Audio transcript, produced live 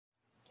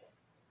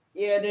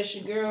Yeah, this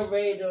your girl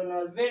ready to do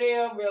another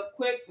video real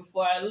quick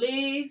before I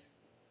leave.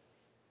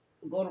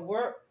 Go to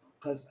work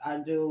because I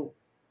do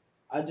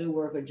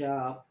work a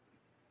job.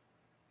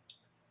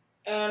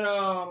 And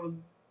I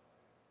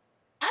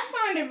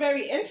find it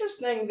very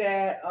interesting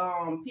that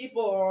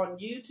people on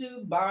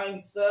YouTube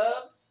buying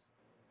subs.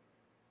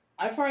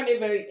 I find it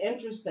very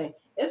interesting.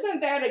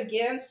 Isn't that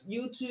against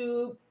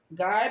YouTube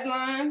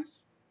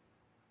guidelines?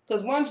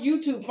 Because once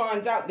YouTube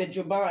finds out that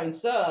you're buying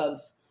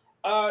subs,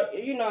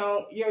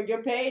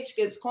 your page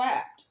gets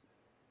clapped.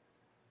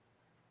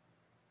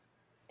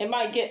 It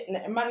might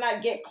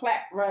not get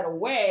clapped right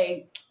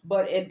away,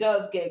 but it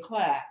does get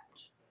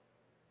clapped.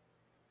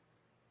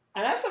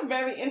 And that's a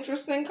very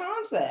interesting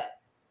concept.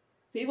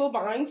 People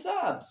buying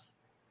subs.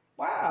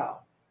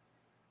 Wow.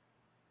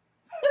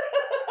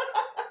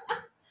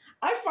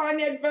 I find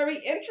that very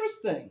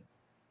interesting.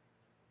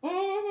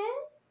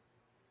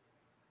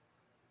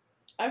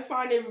 I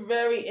find it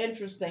very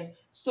interesting.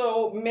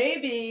 So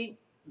maybe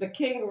the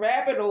King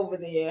Rabbit over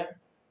there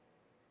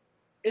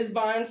is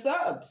buying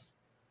subs.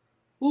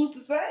 Who's to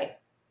say?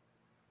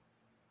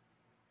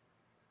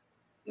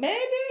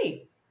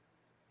 Maybe.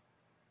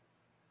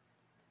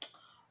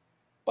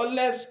 But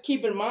let's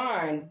keep in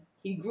mind,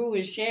 he grew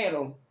his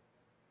channel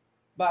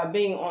by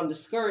being on the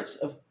skirts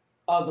of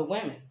other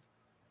women,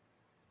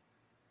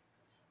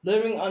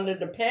 living under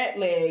the pet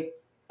leg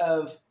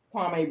of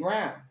Kwame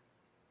Brown.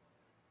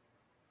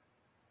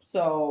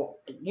 So,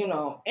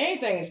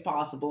 anything is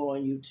possible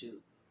on YouTube.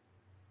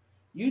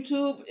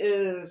 YouTube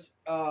is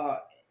an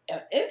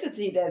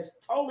entity that's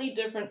totally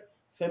different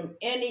from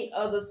any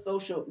other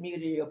social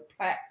media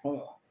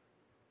platform.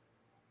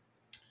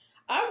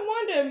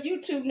 I wonder if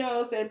YouTube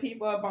knows that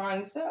people are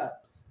buying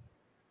subs.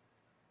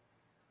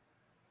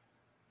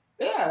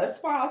 Yeah, it's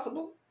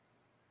possible.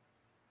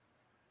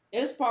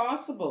 It's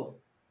possible.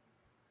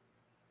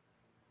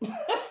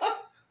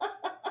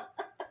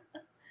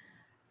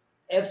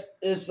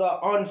 It's an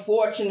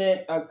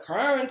unfortunate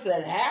occurrence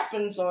that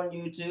happens on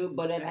YouTube,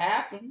 but it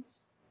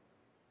happens.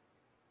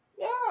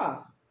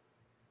 Yeah.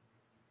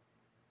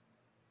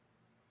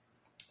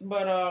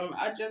 But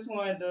I just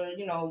wanted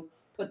to,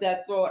 put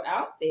that thought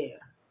out there.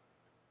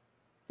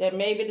 That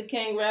maybe the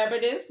King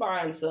Rabbit is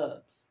buying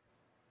subs.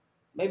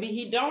 Maybe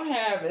he don't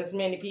have as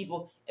many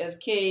people as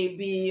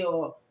KB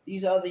or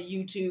these other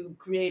YouTube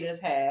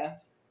creators have.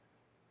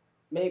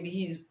 Maybe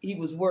he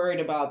was worried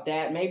about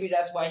that. Maybe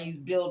that's why he's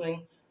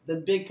building the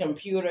big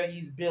computer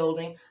he's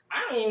building.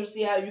 I don't even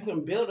see how you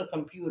can build a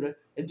computer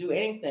and do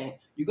anything.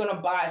 You're going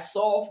to buy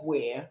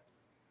software.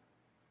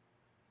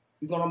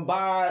 You're going to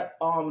buy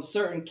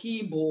certain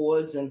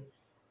keyboards and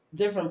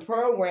different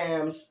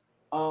programs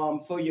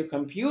for your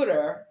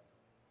computer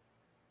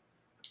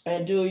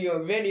and do your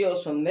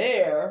videos from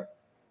there.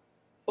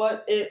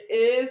 But it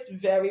is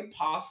very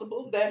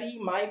possible that he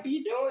might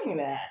be doing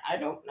that. I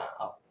don't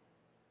know.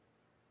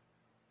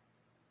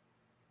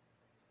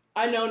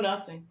 I know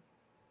nothing.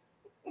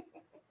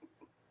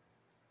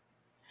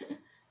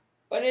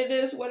 But it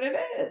is what it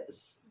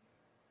is.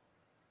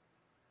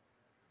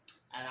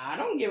 And I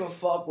don't give a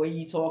fuck what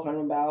he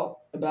talking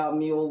about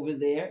me over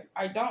there.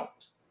 I don't.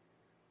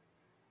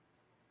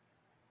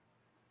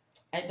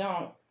 I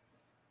don't.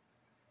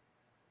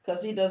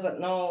 Because he doesn't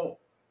know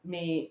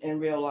me in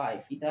real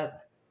life. He doesn't.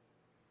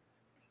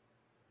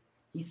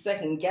 He's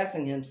second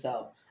guessing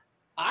himself.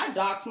 I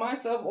dox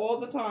myself all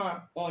the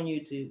time on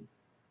YouTube.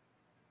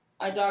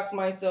 I dox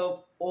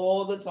myself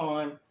all the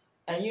time.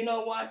 And you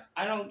know what?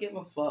 I don't give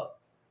a fuck.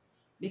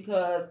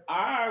 Because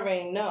I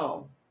already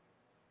know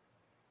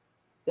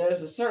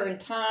there's a certain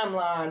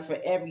timeline for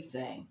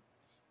everything.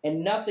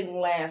 And nothing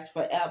lasts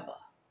forever.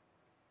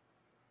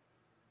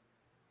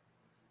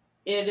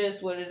 It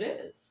is what it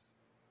is.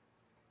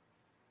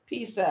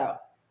 Peace out.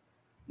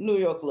 New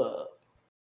York love.